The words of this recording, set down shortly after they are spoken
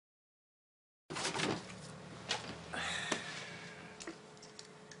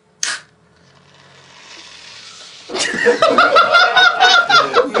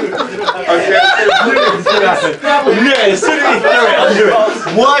Yeah, as soon as you threw it, I knew it.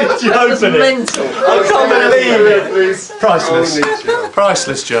 Why did you open it? Mental. I can't believe it. Priceless.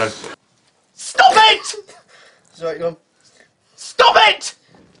 Priceless, Joe. Stop it! Sorry, go on. Stop it!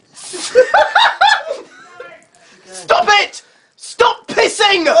 Stop it! Stop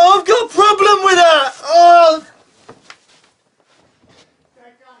pissing! Oh, I've got a problem with that! Oh!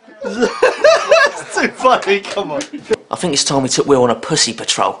 It's too funny, come on. I think it's time we took Will on a pussy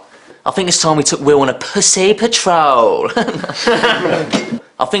patrol. I think it's time we took Will on a pussy patrol.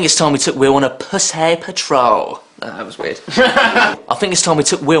 I think it's time we took Will on a pussy patrol. No, that was weird. I think it's time we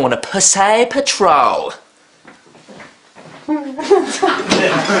took Will on a pussy patrol.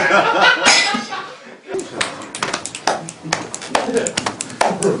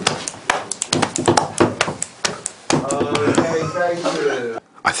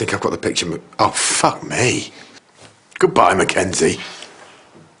 I think I've got the picture. Oh, fuck me. Goodbye, Mackenzie.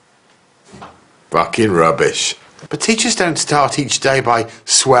 Fucking rubbish. But teachers don't start each day by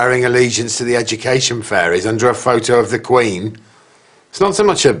swearing allegiance to the education fairies under a photo of the Queen. It's not so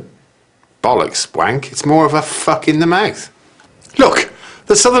much a bollocks wank, it's more of a fuck in the mouth. Look,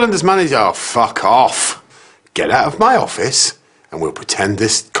 the Sutherlanders manager. Oh, fuck off. Get out of my office and we'll pretend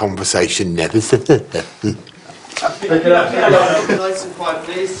this conversation never... Nice and quiet,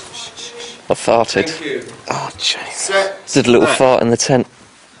 please. I farted. Thank you. Oh, jeez. Set. Did a little fart in the tent.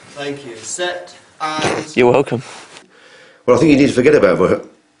 Thank you. Set. And... You're welcome. Well, I think you need to forget about her.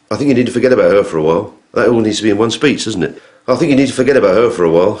 I think you need to forget about her for a while. That all needs to be in one speech, doesn't it? I think you need to forget about her for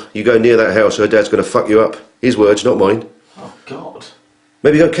a while. You go near that house, her dad's going to fuck you up. His words, not mine. Oh, God.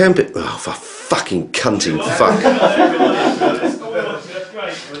 Maybe go camping. Oh, for fucking cunting fuck.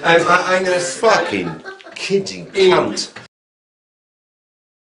 I'm going to... Fucking kidding cunt.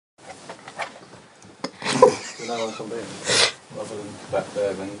 No one can be in. Rather than back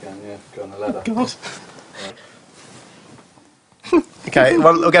there, then you can, go on the ladder. God. Okay,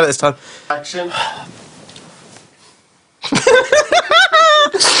 well, we'll get it this time. Action.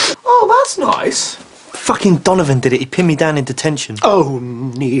 Oh, that's nice. Fucking Donovan did it. He pinned me down in detention. Oh,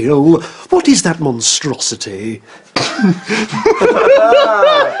 Neil, what is that monstrosity?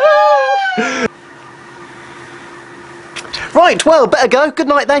 Right, well, better go. Good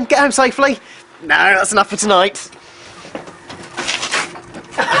night then. Get home safely. No, that's enough for tonight.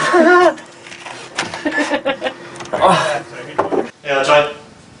 Yeah, Jay.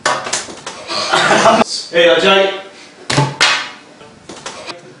 Yeah, Jay.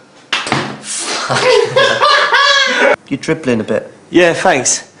 You're dribbling a bit. Yeah,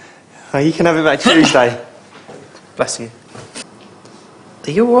 thanks. Oh, you can have it back Tuesday. Bless you.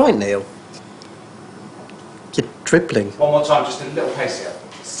 Are you alright, Neil? You're dribbling. One more time, just a little pacier.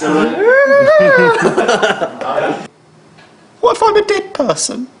 What if I'm a dead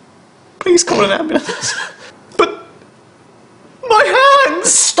person? Please call an ambulance. But my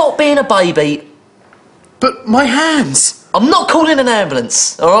hands! Stop being a baby. But my hands! I'm not calling an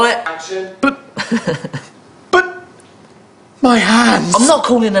ambulance, alright? Action. But my hands! I'm not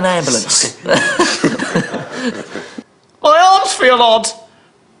calling an ambulance. My arms feel odd.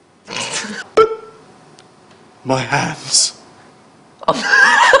 But my hands.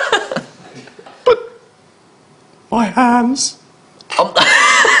 But my hands.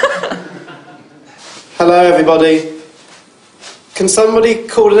 Hello, everybody. Can somebody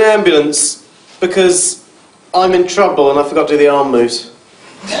call an ambulance? Because I'm in trouble and I forgot to do the arm moves.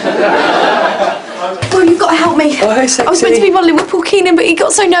 Well, you've got to help me. Oh, hey, sexy. I was meant to be modelling with Paul Keenan, but he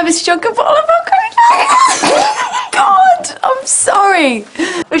got so nervous he jumped all about God, I'm sorry.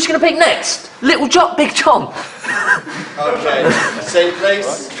 Who's going to pick next? Little John, Big John? Okay, same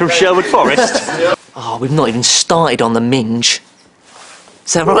place. From Sherwood Forest. Oh, we've not even started on the minge.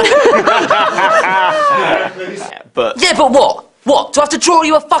 Is that right? But... Yeah, but what? What? Do I have to draw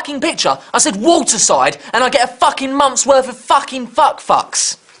you a fucking picture? I said waterside, and I get a fucking month's worth of fucking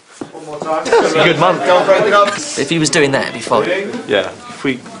fucks. One more time. It's a good month. Go on, break it up. If he was doing that, it'd be fine. Yeah. If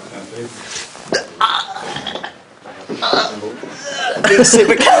we... Sit,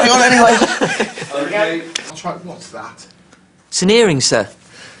 but carry on anyway. Okay. I'll try. What's that? It's an earring, sir.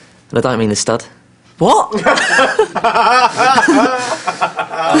 And I don't mean the stud. What?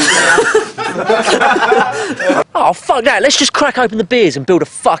 Oh, fuck that. Let's just crack open the beers and build a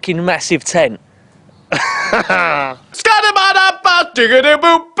fucking massive tent.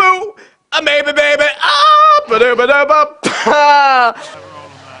 Maybe, baby.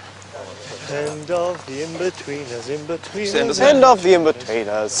 End of the Inbetweeners, Inbetweeners. End of the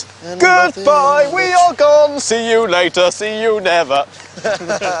Inbetweeners. Goodbye, we are gone. See you later, see you never.